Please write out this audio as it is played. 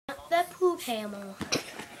poop hammer.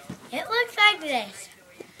 It looks like this.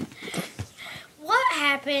 What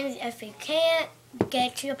happens if you can't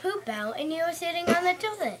get your poop out and you're sitting on the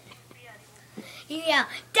toilet? You yell,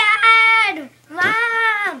 Dad!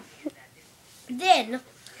 Mom! Then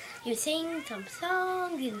you sing some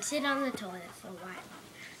songs and sit on the toilet for a while.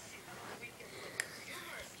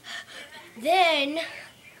 Then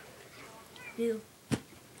you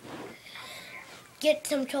get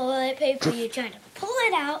some toilet paper, you try to pull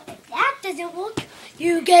it out. If that doesn't work,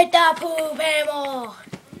 you get the poop hammer.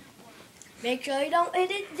 Make sure you don't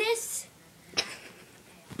hit it this.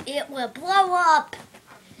 It will blow up.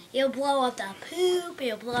 It'll blow up the poop,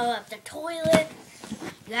 it'll blow up the toilet.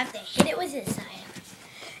 You have to hit it with this side.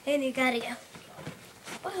 And you gotta go,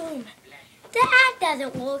 boom. That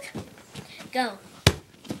doesn't work. Go.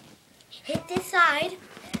 Hit this side,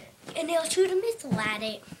 and it'll shoot a missile at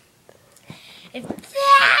it. If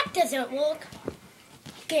that doesn't work,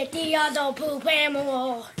 get the other poop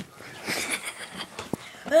hammer.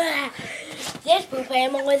 This poop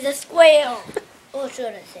hammer is a square. Or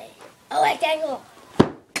should I say, a rectangle.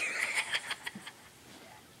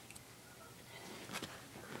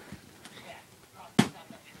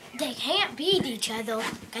 They can't beat each other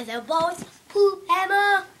because they're both poop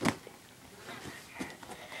hammer.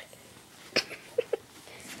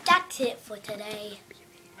 That's it for today.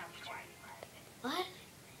 What?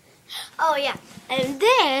 Oh yeah, and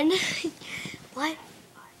then what?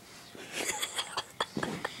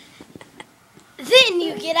 Then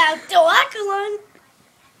you get out the watermelon.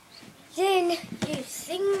 Then you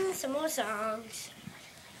sing some more songs.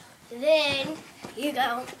 Then you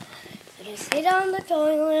go. You sit on the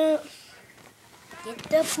toilet. Get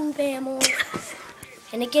the poop hammer,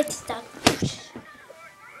 and it gets stuck.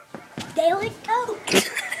 They let go.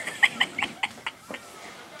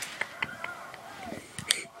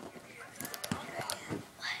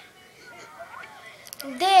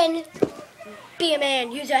 Then, be a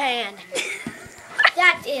man, use your hand.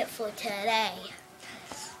 That's it for today.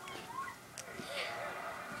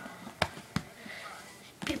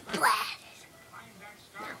 Be glad.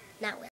 No, not really.